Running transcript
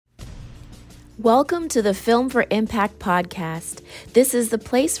Welcome to the Film for Impact podcast. This is the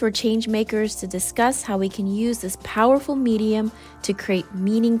place for changemakers to discuss how we can use this powerful medium to create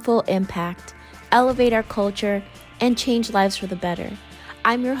meaningful impact, elevate our culture, and change lives for the better.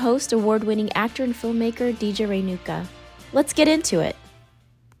 I'm your host, award-winning actor and filmmaker, DJ Reynuka. Let's get into it.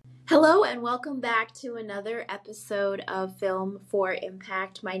 Hello and welcome back to another episode of Film for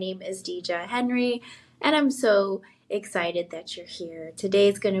Impact. My name is Deja Henry, and I'm so excited that you're here.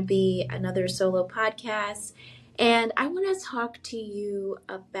 Today's going to be another solo podcast, and I want to talk to you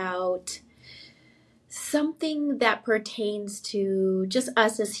about something that pertains to just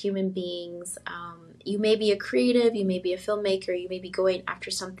us as human beings. You may be a creative, you may be a filmmaker, you may be going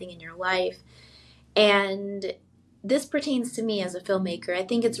after something in your life, and this pertains to me as a filmmaker. I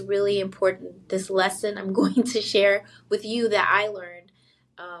think it's really important, this lesson I'm going to share with you that I learned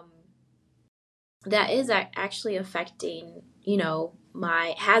that is actually affecting,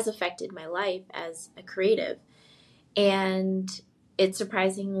 has affected my life as a creative. And it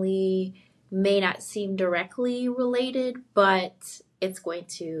surprisingly may not seem directly related, but it's going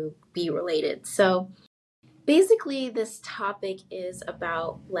to be related. So basically, this topic is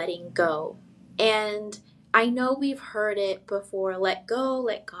about letting go. And I know we've heard it before, let go,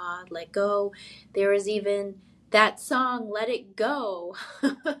 let God, let go. There is even that song, Let It Go.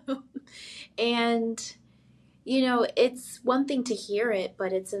 And, it's one thing to hear it,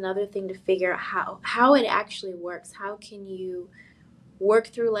 but it's another thing to figure out how it actually works. How can you work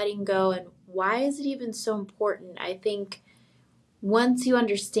through letting go, and why is it even so important? I think once you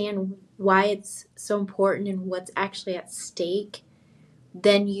understand why it's so important and what's actually at stake,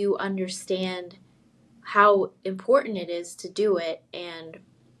 then you understand how important it is to do it, and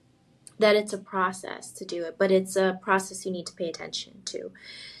that it's a process to do it, but it's a process you need to pay attention to.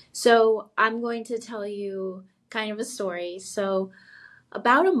 So I'm going to tell you kind of a story. So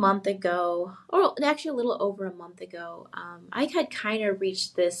about a month ago, or actually a little over a month ago, I had kind of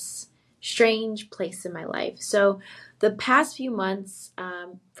reached this strange place in my life. So the past few months,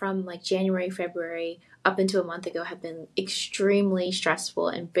 from like January, February, up into a month ago, have been extremely stressful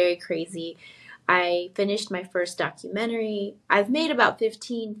and very crazy. I finished my first documentary. I've made about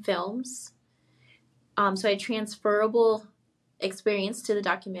 15 films. So I had transferable experience to the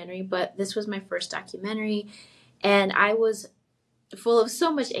documentary, but this was my first documentary, and I was full of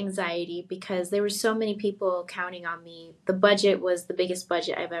so much anxiety because there were so many people counting on me. The budget was the biggest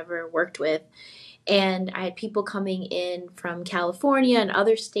budget I've ever worked with, and I had people coming in from California and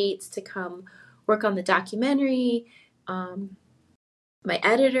other states to come work on the documentary. My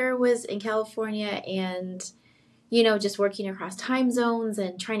editor was in California, and just working across time zones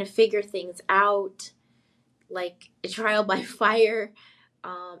and trying to figure things out, like a trial by fire,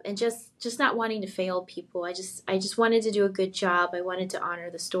 and just not wanting to fail people. I just wanted to do a good job. I wanted to honor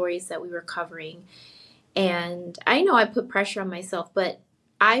the stories that we were covering, and I know I put pressure on myself, but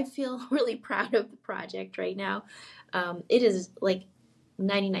I feel really proud of the project right now. It is like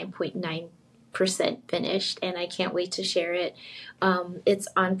 99.9% finished, and I can't wait to share it. It's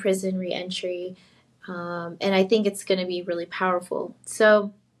on prison reentry, and I think it's going to be really powerful.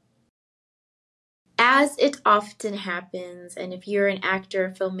 So as it often happens, and if you're an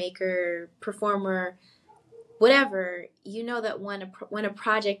actor, filmmaker, performer, whatever, you know that when a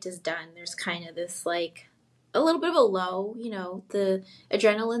project is done, there's kind of this like a little bit of a low, the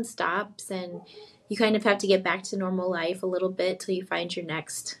adrenaline stops and you kind of have to get back to normal life a little bit till you find your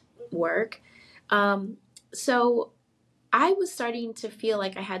next work. So I was starting to feel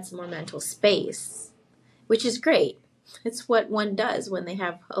like I had some more mental space, which is great. It's what one does when they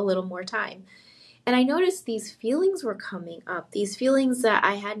have a little more time. And I noticed these feelings were coming up, these feelings that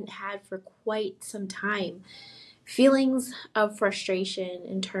I hadn't had for quite some time, feelings of frustration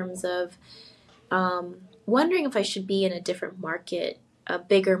in terms of wondering if I should be in a different market, a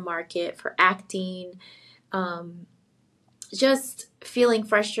bigger market for acting, just feeling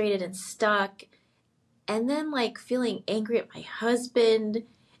frustrated and stuck, and then like feeling angry at my husband.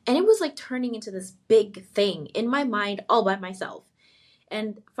 And it was like turning into this big thing in my mind all by myself.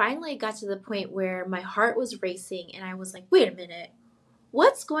 And finally, it got to the point where my heart was racing, and I was like, wait a minute,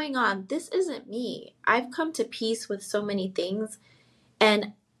 what's going on? This isn't me. I've come to peace with so many things,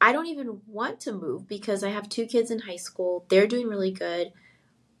 and I don't even want to move because I have 2 kids in high school. They're doing really good.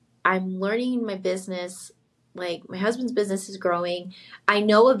 I'm learning my business. Like, my husband's business is growing. I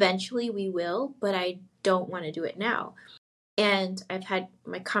know eventually we will, but I don't want to do it now. And I've had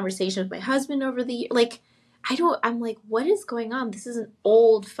my conversation with my husband over the year. I'm like, what is going on? This is an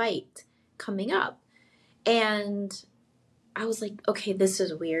old fight coming up. And I was like, okay, this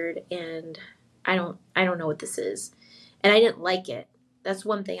is weird, and I don't know what this is. And I didn't like it. That's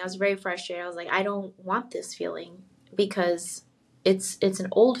one thing. I was very frustrated. I was like, I don't want this feeling because it's an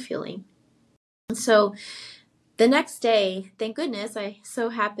old feeling. So the next day, thank goodness, I so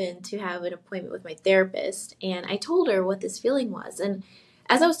happened to have an appointment with my therapist, and I told her what this feeling was. And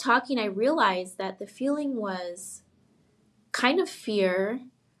as I was talking, I realized that the feeling was kind of fear,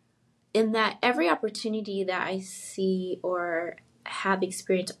 in that every opportunity that I see or have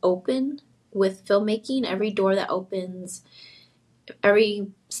experienced open with filmmaking, every door that opens, every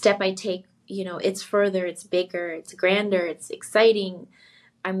step I take, it's further, it's bigger, it's grander, it's exciting.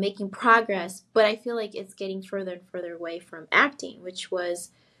 I'm making progress, but I feel like it's getting further and further away from acting, which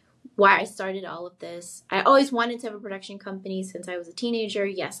was why I started all of this. I always wanted to have a production company since I was a teenager.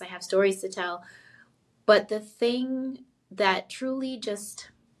 Yes, I have stories to tell, but the thing that truly just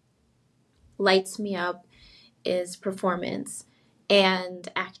lights me up is performance and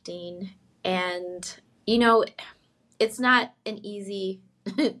acting. And, it's not an easy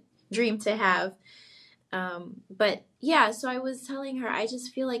dream to have. But yeah, so I was telling her, I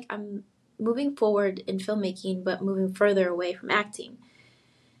just feel like I'm moving forward in filmmaking, but moving further away from acting.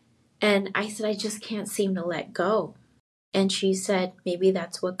 And I said, I just can't seem to let go. And she said, maybe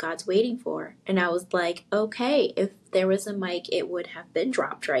that's what God's waiting for. And I was like, okay, if there was a mic, it would have been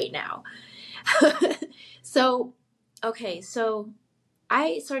dropped right now. So, okay, so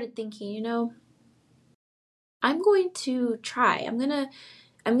I started thinking, I'm going to try. I'm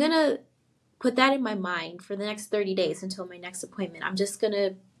gonna put that in my mind for the next 30 days until my next appointment. I'm just going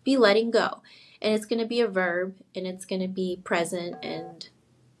to be letting go. And it's going to be a verb, and it's going to be present, and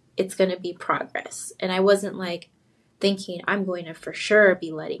it's going to be progress. And I wasn't like thinking I'm going to for sure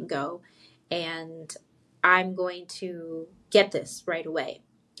be letting go and I'm going to get this right away.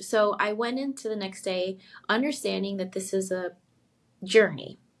 So I went into the next day understanding that this is a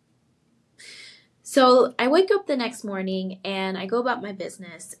journey. So I wake up the next morning and I go about my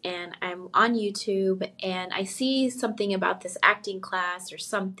business, and I'm on YouTube and I see something about this acting class or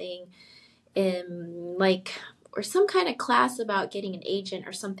something in like, or some kind of class about getting an agent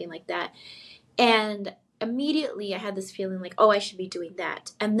or something like that. And immediately I had this feeling like, oh, I should be doing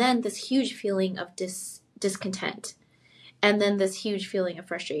that. And then this huge feeling of discontent. And then this huge feeling of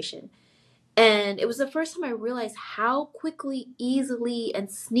frustration. And it was the first time I realized how quickly, easily, and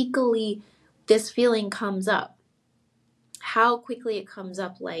sneakily this feeling comes up. How quickly it comes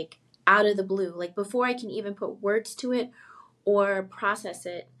up, like out of the blue. Like before I can even put words to it or process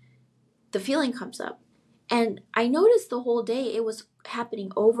it, the feeling comes up. And I noticed the whole day it was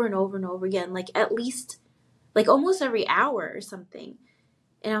happening over and over and over again, like at least, like almost every hour or something.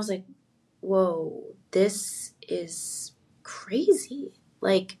 And I was like, whoa, this is crazy.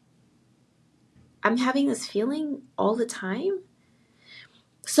 Like, I'm having this feeling all the time.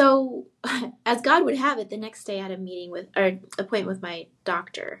 So, as God would have it, the next day I had a meeting with, or appointment with my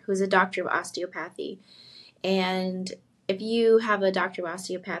doctor, who's a doctor of osteopathy. And if you have a doctor of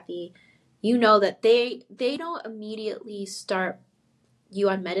osteopathy, you know that they don't immediately start you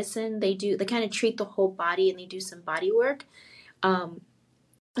on medicine. They kind of treat the whole body, and they do some body work.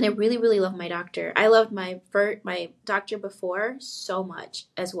 And I really, really love my doctor. I loved my doctor before so much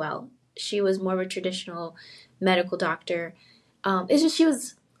as well. She was more of a traditional medical doctor. It's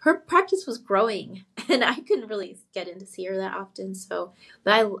just her practice was growing, and I couldn't really get in to see her that often. So,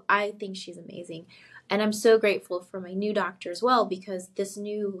 but I think she's amazing, and I'm so grateful for my new doctor as well, because this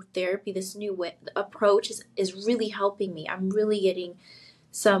new therapy, this new approach is really helping me. I'm really getting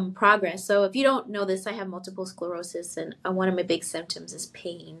some progress. So if you don't know this, I have multiple sclerosis, and one of my big symptoms is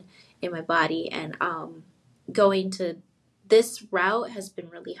pain in my body. And going to this route has been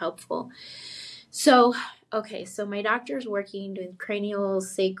really helpful. So, okay, so my doctor's working, doing cranial,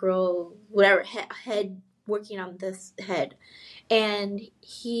 sacral, whatever, head, working on this head. And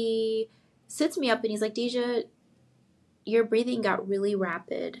he sits me up and he's like, Deja, your breathing got really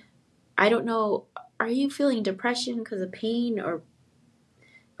rapid. I don't know, are you feeling depression because of pain, or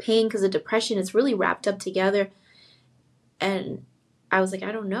pain because of depression? It's really wrapped up together. And I was like,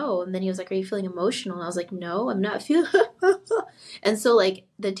 I don't know. And then he was like, are you feeling emotional? And I was like, no, I'm not feeling. And so like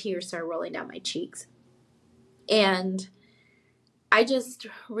the tears started rolling down my cheeks. And I just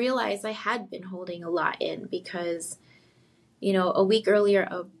realized I had been holding a lot in because, a week earlier,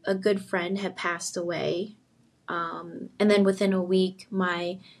 a good friend had passed away. And then within a week,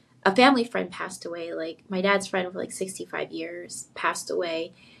 a family friend passed away. Like my dad's friend for like 65 years passed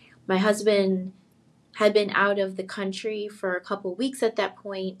away. My husband had been out of the country for a couple of weeks at that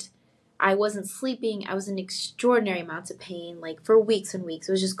point. I wasn't sleeping. I was in extraordinary amounts of pain, like for weeks and weeks.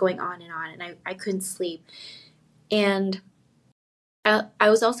 It was just going on, and I couldn't sleep. And I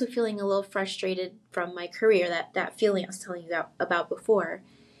was also feeling a little frustrated from my career, that feeling I was telling you about before.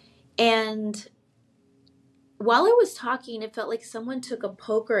 And while I was talking, it felt like someone took a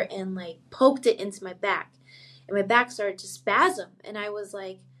poker and like poked it into my back. And my back started to spasm. And I was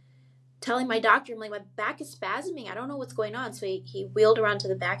like telling my doctor, I'm like, my back is spasming. I don't know what's going on. So he wheeled around to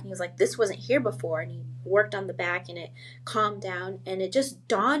the back and he was like, this wasn't here before. And he worked on the back and it calmed down. And it just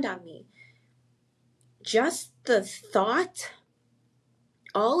dawned on me. Just the thought,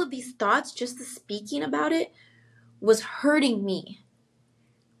 all of these thoughts, just the speaking about it was hurting me,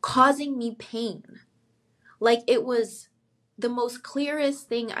 causing me pain. Like it was the most clearest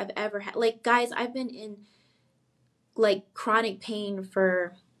thing I've ever had. Like, guys, I've been in like chronic pain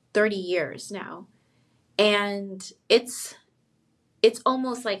for 30 years now. And it's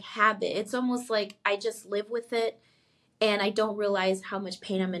almost like habit. It's almost like I just live with it and I don't realize how much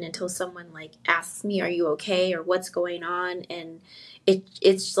pain I'm in until someone like asks me, "Are you okay?" or "What's going on?" And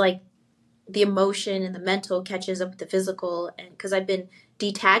it's like the emotion and the mental catches up with the physical, and because I've been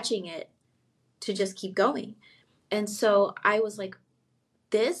detaching it to just keep going. And so I was like,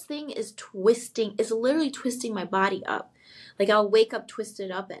 this thing is literally twisting my body up. Like I'll wake up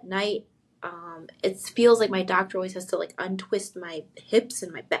twisted up at night. It feels like my doctor always has to like untwist my hips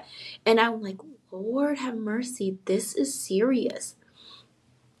and my back. And I'm like, Lord have mercy, this is serious.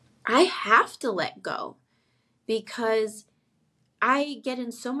 I have to let go because I get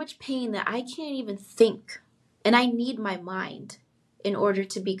in so much pain that I can't even think. And I need my mind in order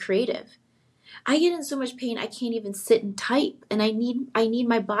to be creative. I get in so much pain I can't even sit and type, and I need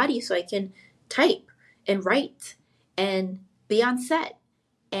my body so I can type and write and be on set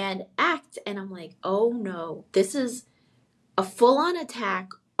and act. And I'm like, oh no, this is a full-on attack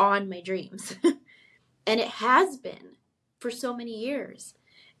on my dreams. And it has been for so many years.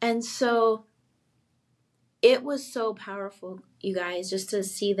 And so it was so powerful, you guys, just to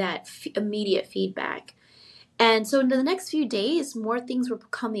see that immediate feedback. And so in the next few days, more things were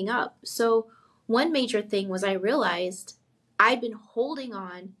coming up. So one major thing was I realized I'd been holding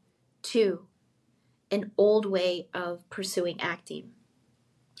on to an old way of pursuing acting.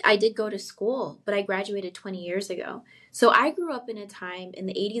 I did go to school, but I graduated 20 years ago. So I grew up in a time in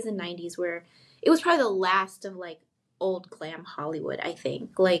the 80s and 90s where it was probably the last of like old glam Hollywood, I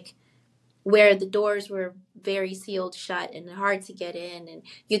think. Like where the doors were very sealed shut and hard to get in, and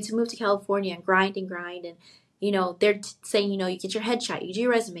you had to move to California and grind and grind. And they're saying, you get your headshot, you do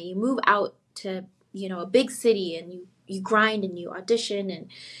your resume, you move out to a big city, and you grind and you audition, and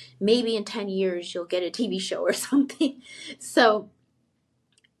maybe in 10 years you'll get a TV show or something. So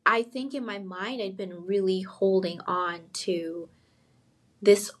I think in my mind I'd been really holding on to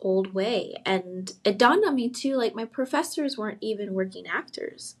this old way, and it dawned on me too, like my professors weren't even working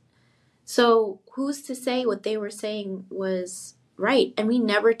actors. So who's to say what they were saying was right? And we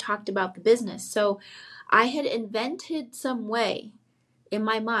never talked about the business. So I had invented some way in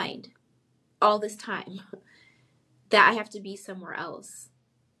my mind all this time that I have to be somewhere else.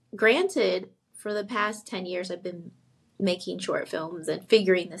 Granted, for the past 10 years, I've been making short films and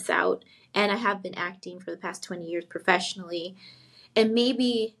figuring this out. And I have been acting for the past 20 years professionally. And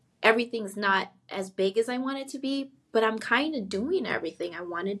maybe everything's not as big as I want it to be, but I'm kind of doing everything I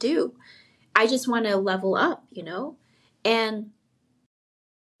want to do. I just want to level up. And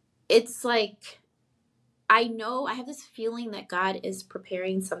it's like, I know I have this feeling that God is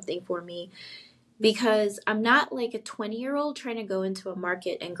preparing something for me because I'm not like a 20-year-old trying to go into a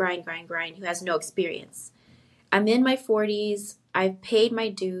market and grind, grind, grind who has no experience. I'm in my 40s. I've paid my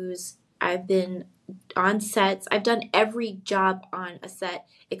dues. I've been on sets. I've done every job on a set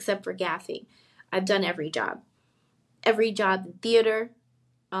except for gaffing. I've done every job. Every job in theater.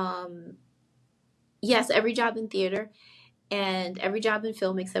 Yes, every job in theater and every job in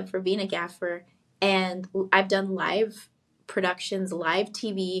film except for being a gaffer. And I've done live productions, live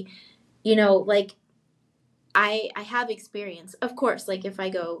TV. Like I have experience. Of course, like if I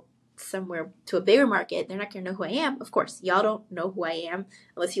go somewhere to a bigger market, they're not going to know who I am. Of course, y'all don't know who I am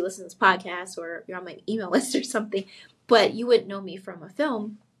unless you listen to this podcast or you're on my email list or something. But you wouldn't know me from a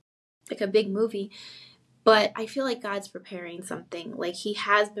film, like a big movie. But I feel like God's preparing something. Like He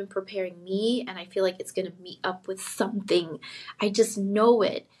has been preparing me, and I feel like it's going to meet up with something. I just know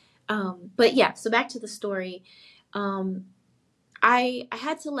it. But yeah, so back to the story. Um, I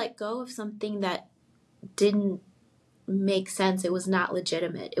had to let go of something that didn't make sense. It was not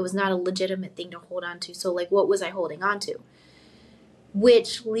legitimate. It was not a legitimate thing to hold on to. So, like, what was I holding on to?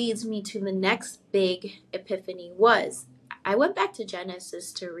 Which leads me to the next big epiphany was I went back to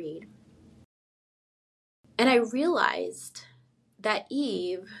Genesis to read. And I realized that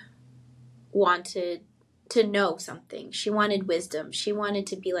Eve wanted to know something. She wanted wisdom. She wanted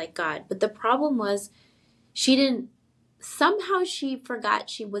to be like God. But the problem was she didn't, somehow she forgot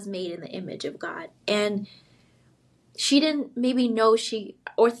she was made in the image of God. And she didn't maybe know she,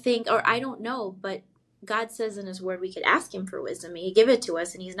 or think, or I don't know, but God says in his word we could ask him for wisdom and he give it to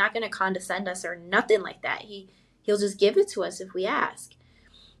us, and he's not going to condescend us or nothing like that. He'll just give it to us if we ask.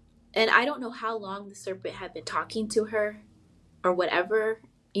 And I don't know how long the serpent had been talking to her or whatever.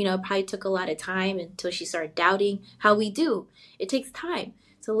 You know, it probably took a lot of time until she started doubting how we do. It takes time.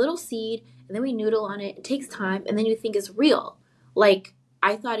 It's a little seed, and then we noodle on it. It takes time, and then you think it's real. Like,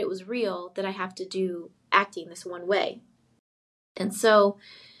 I thought it was real that I have to do acting this one way. And so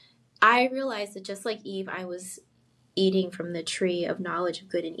I realized that just like Eve, I was eating from the tree of knowledge of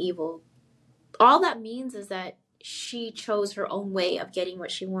good and evil. All that means is that she chose her own way of getting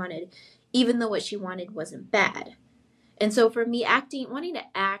what she wanted, even though what she wanted wasn't bad. And so for me, wanting to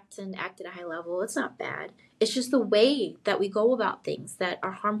act and act at a high level, it's not bad. It's just the way that we go about things that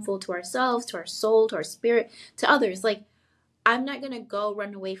are harmful to ourselves, to our soul, to our spirit, to others. Like, I'm not going to go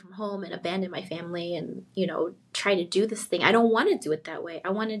run away from home and abandon my family and, try to do this thing. I don't want to do it that way. I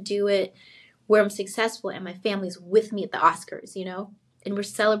want to do it where I'm successful and my family's with me at the Oscars, and we're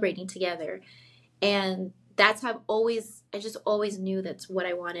celebrating together. And that's how I just always knew that's what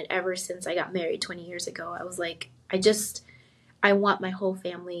I wanted ever since I got married 20 years ago. I was like, I want my whole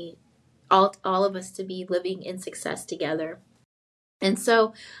family, all of us to be living in success together. And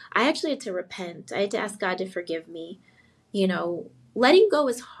so I actually had to repent. I had to ask God to forgive me. Letting go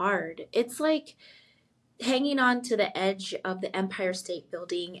is hard. It's like hanging on to the edge of the Empire State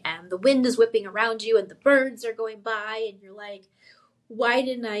Building and the wind is whipping around you and the birds are going by and you're like, why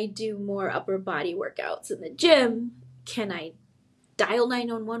didn't I do more upper body workouts in the gym? Can I dial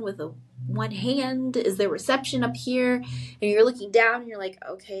 911 with one hand? Is there reception up here? And you're looking down and you're like,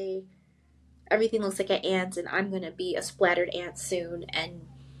 okay, everything looks like an ant and I'm going to be a splattered ant soon. And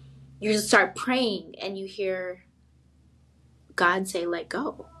you just start praying and you hear God say, let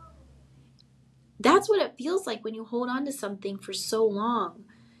go. That's what it feels like when you hold on to something for so long.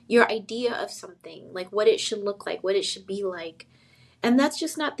 Your idea of something, like what it should look like, what it should be like. And that's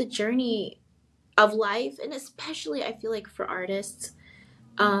just not the journey of life. And especially, I feel like for artists,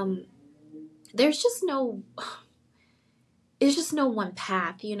 there's just no one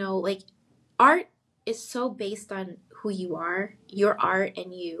path, like art is so based on who you are, your art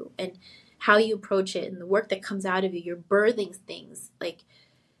and you, and how you approach it and the work that comes out of you. You're birthing things. Like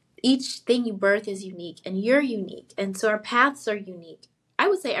each thing you birth is unique and you're unique. And so our paths are unique. I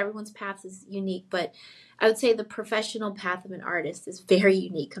would say everyone's path is unique, but I would say the professional path of an artist is very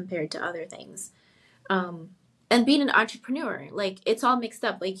unique compared to other things. And being an entrepreneur, like it's all mixed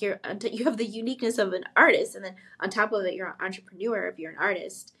up. Like you have the uniqueness of an artist, and then on top of it, you're an entrepreneur if you're an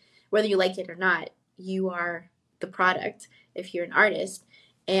artist. Whether you like it or not, you are the product if you're an artist.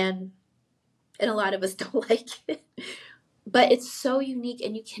 And a lot of us don't like it. But it's so unique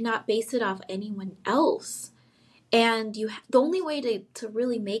and you cannot base it off anyone else. And the only way to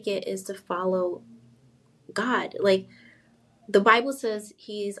really make it is to follow God. Like the Bible says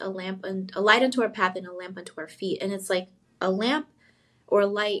he's a lamp and a light unto our path and a lamp unto our feet. And it's like a lamp or a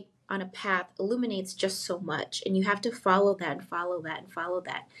light on a path illuminates just so much. And you have to follow that and follow that and follow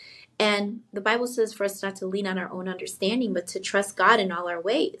that. And the Bible says for us not to lean on our own understanding, but to trust God in all our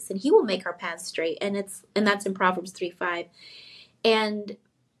ways. And he will make our paths straight. And that's in Proverbs 3:5. And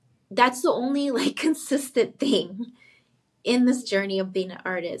that's the only like consistent thing in this journey of being an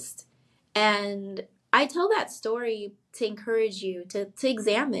artist. And I tell that story to encourage you to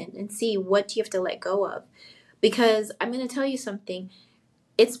examine and see what you have to let go of. Because I'm going to tell you something.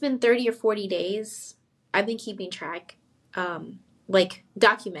 It's been 30 or 40 days. I've been keeping track, like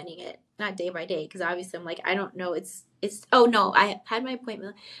documenting it, not day by day. Because obviously I'm like, I don't know. Oh no, I had my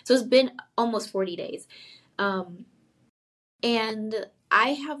appointment. So it's been almost 40 days. And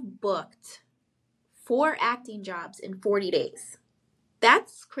I have booked 4 acting jobs in 40 days.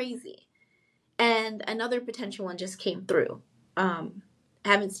 That's crazy. And another potential one just came through.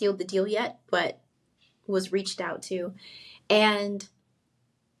 Haven't sealed the deal yet, but was reached out to. And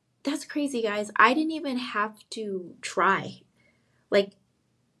that's crazy, guys. I didn't even have to try. Like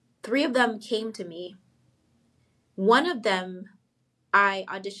 3 of them came to me. One of them I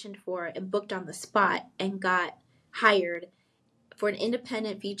auditioned for and booked on the spot and got hired for an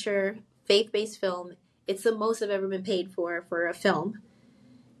independent feature, faith-based film. It's the most I've ever been paid for a film.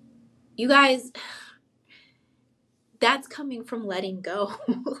 You guys, that's coming from letting go.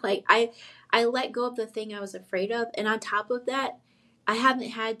 Like I let go of the thing I was afraid of. And on top of that, I haven't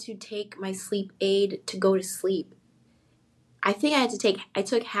had to take my sleep aid to go to sleep. I think I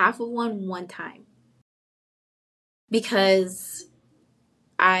took half of one time. because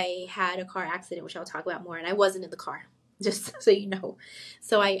I had a car accident, which I'll talk about more, and I wasn't in the car, just so you know.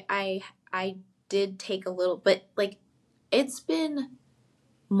 So I did take a little, but like it's been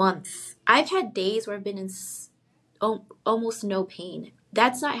months. I've had days where I've been in almost no pain.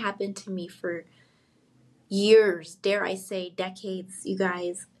 That's not happened to me for years, dare I say, decades, you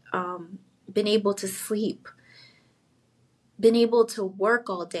guys. Been able to sleep, been able to work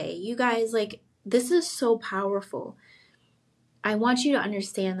all day. You guys, like, this is so powerful. I want you to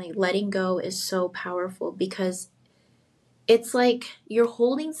understand, like, letting go is so powerful because it's like you're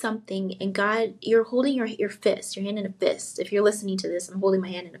holding something and God, you're holding your fist, your hand in a fist. If you're listening to this, I'm holding my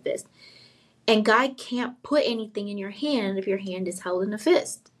hand in a fist. And God can't put anything in your hand if your hand is held in a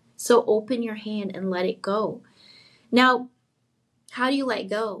fist. So open your hand and let it go. Now, how do you let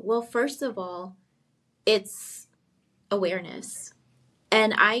go? Well, first of all, it's awareness.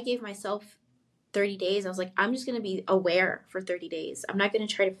 And I gave myself 30 days. I was like, I'm just going to be aware for 30 days. I'm not going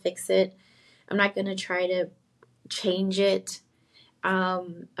to try to fix it. I'm not going to try to change it.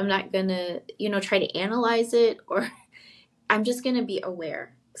 I'm not going to, try to analyze it, or I'm just going to be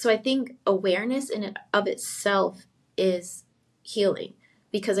aware. So I think awareness in and of itself is healing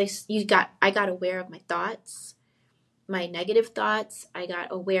because I got aware of my thoughts, my negative thoughts. I got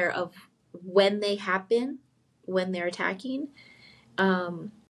aware of when they happen, when they're attacking.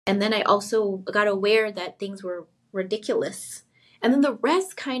 And then I also got aware that things were ridiculous. And then the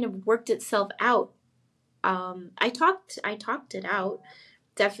rest kind of worked itself out. I talked it out.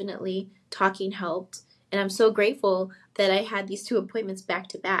 Definitely talking helped. And I'm so grateful that I had these two appointments back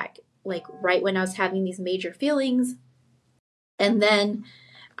to back, like right when I was having these major feelings. And then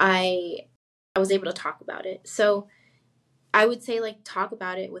I I was able to talk about it. So I would say, like, talk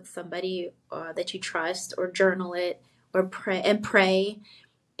about it with somebody that you trust, or journal it, or pray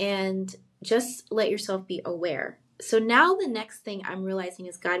and just let yourself be aware. So now the next thing I'm realizing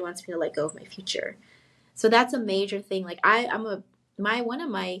is God wants me to let go of my future. So that's a major thing. Like I'm a my one of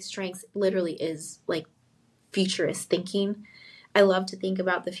my strengths literally is like futurist thinking. I love to think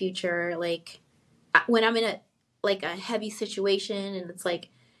about the future. Like when I'm in a heavy situation and it's like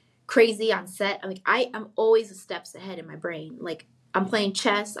crazy on set, I'm always steps ahead in my brain. Like I'm playing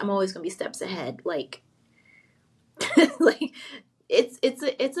chess, I'm always gonna be steps ahead. Like like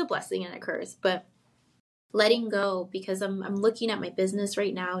it's a blessing and a curse, but letting go, because I'm looking at my business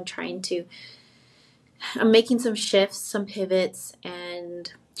right now and I'm making some shifts, some pivots,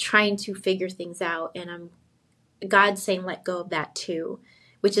 and trying to figure things out. And God's saying let go of that too,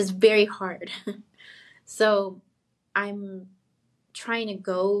 which is very hard. So I'm trying to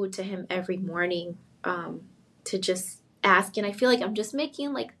go to Him every morning, to just ask. And I feel like I'm just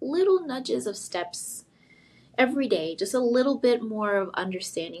making like little nudges of steps every day, just a little bit more of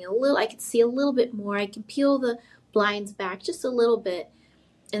understanding. I can see a little bit more. I can peel the blinds back just a little bit.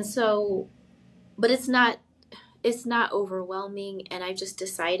 And so, but it's not overwhelming, and I just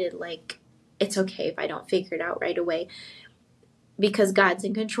decided, like, it's okay if I don't figure it out right away because God's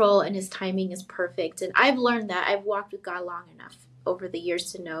in control and His timing is perfect. And I've learned that. I've walked with God long enough over the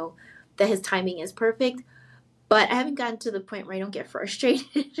years to know that His timing is perfect, but I haven't gotten to the point where I don't get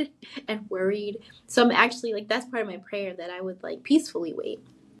frustrated and worried. So I'm actually, like, that's part of my prayer, that I would, like, peacefully wait,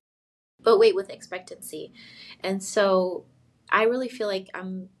 but wait with expectancy. And so I really feel like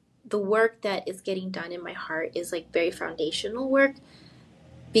the work that is getting done in my heart is like very foundational work,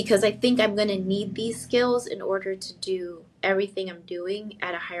 because I think I'm going to need these skills in order to do everything I'm doing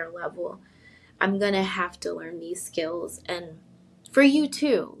at a higher level. I'm going to have to learn these skills. And for you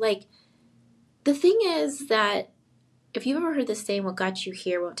too. Like, the thing is that if you've ever heard the saying, what got you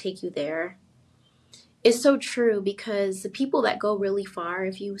here won't take you there, is so true, because the people that go really far,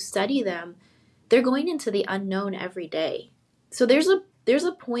 if you study them, they're going into the unknown every day. So there's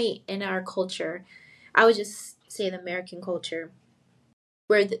a point in our culture, I would just say the American culture,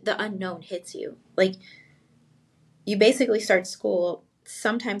 where the unknown hits you. Like, you basically start school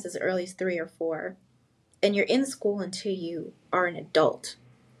sometimes as early as 3 or 4, and you're in school until you are an adult.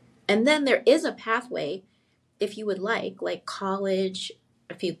 And then there is a pathway, if you would like college,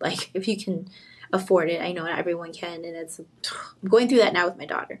 if you'd like, if you can afford it. I know not everyone can, and I'm going through that now with my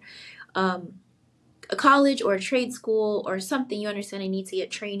daughter. A college or a trade school or something, you understand, I need to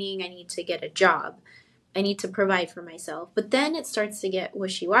get training, I need to get a job, I need to provide for myself. But then it starts to get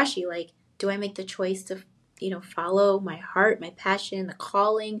wishy-washy. Like, do I make the choice to, follow my heart, my passion, the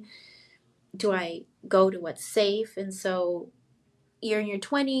calling? Do I go to what's safe? And so you're in your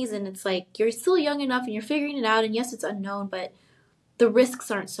 20s, and it's like you're still young enough and you're figuring it out. And yes, it's unknown, but the risks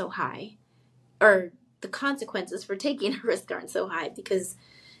aren't so high, or the consequences for taking a risk aren't so high, because,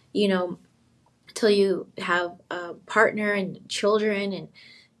 you know, till you have a partner and children and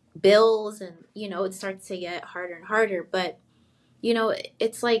bills, and it starts to get harder and harder. But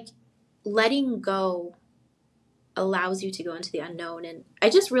it's like letting go allows you to go into the unknown. And I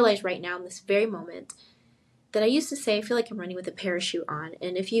just realized right now in this very moment that I used to say I feel like I'm running with a parachute on.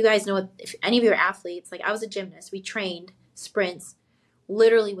 And if you guys know, if any of you are athletes, like I was a gymnast, we trained sprints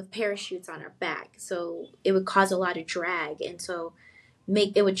literally with parachutes on our back, so it would cause a lot of drag, and so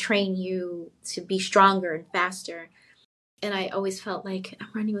make it would train you to be stronger and faster. And I always felt like I'm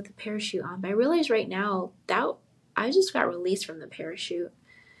running with a parachute on, but I realize right now that I just got released from the parachute.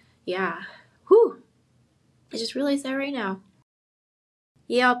 Yeah. Whew. I just realized that right now.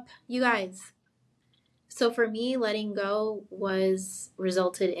 Yep, you guys. So for me, letting go was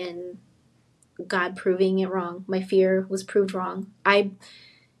resulted in God proving it wrong. My fear was proved wrong. I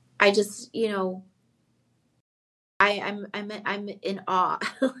just, I'm in awe.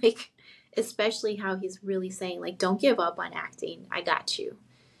 Like, especially how he's really saying, like, don't give up on acting. I got you.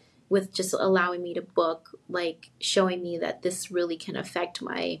 With just allowing me to book, like showing me that this really can affect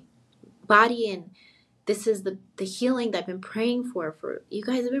my body, and this is the healing that I've been praying for you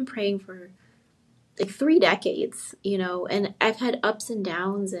guys have been praying for like 3 decades, and I've had ups and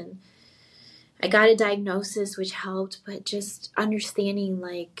downs, and I got a diagnosis which helped, but just understanding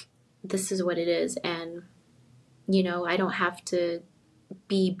like this is what it is, and I don't have to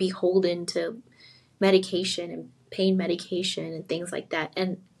be beholden to medication and pain medication and things like that.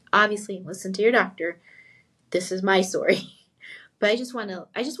 And obviously listen to your doctor. This is my story. But I just wanted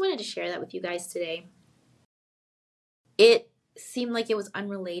to share that with you guys today. It seemed like it was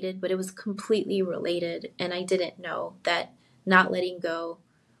unrelated, but it was completely related, and I didn't know that not letting go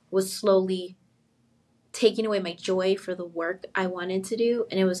was slowly taking away my joy for the work I wanted to do,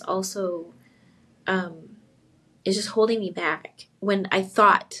 and it was also it's just holding me back when I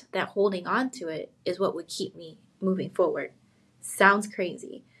thought that holding on to it is what would keep me moving forward. Sounds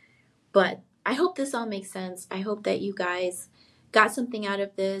crazy, but I hope this all makes sense. I hope that you guys got something out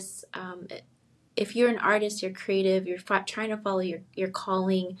of this. If you're an artist, you're creative, you're trying to follow your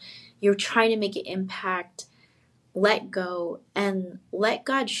calling, you're trying to make an impact, let go and let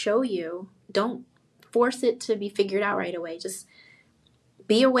God show you. Don't force it to be figured out right away. Just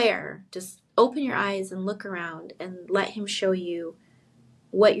be aware. Just open your eyes and look around and let Him show you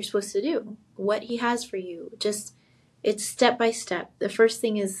what you're supposed to do, what He has for you. Just, it's step by step. The first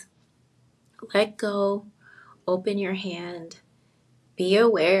thing is let go, open your hand, be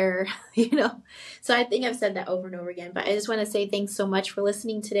aware, So I think I've said that over and over again, but I just want to say thanks so much for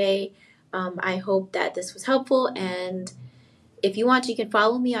listening today. I hope that this was helpful. And if you want, you can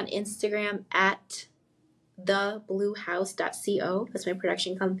follow me on Instagram at thebluehouse.co. That's my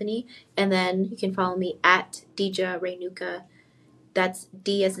production company. And then you can follow me at Dija Renuka. That's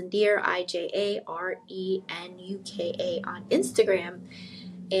D as in deer, IJARENUKA on Instagram.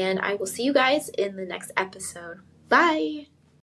 And I will see you guys in the next episode. Bye.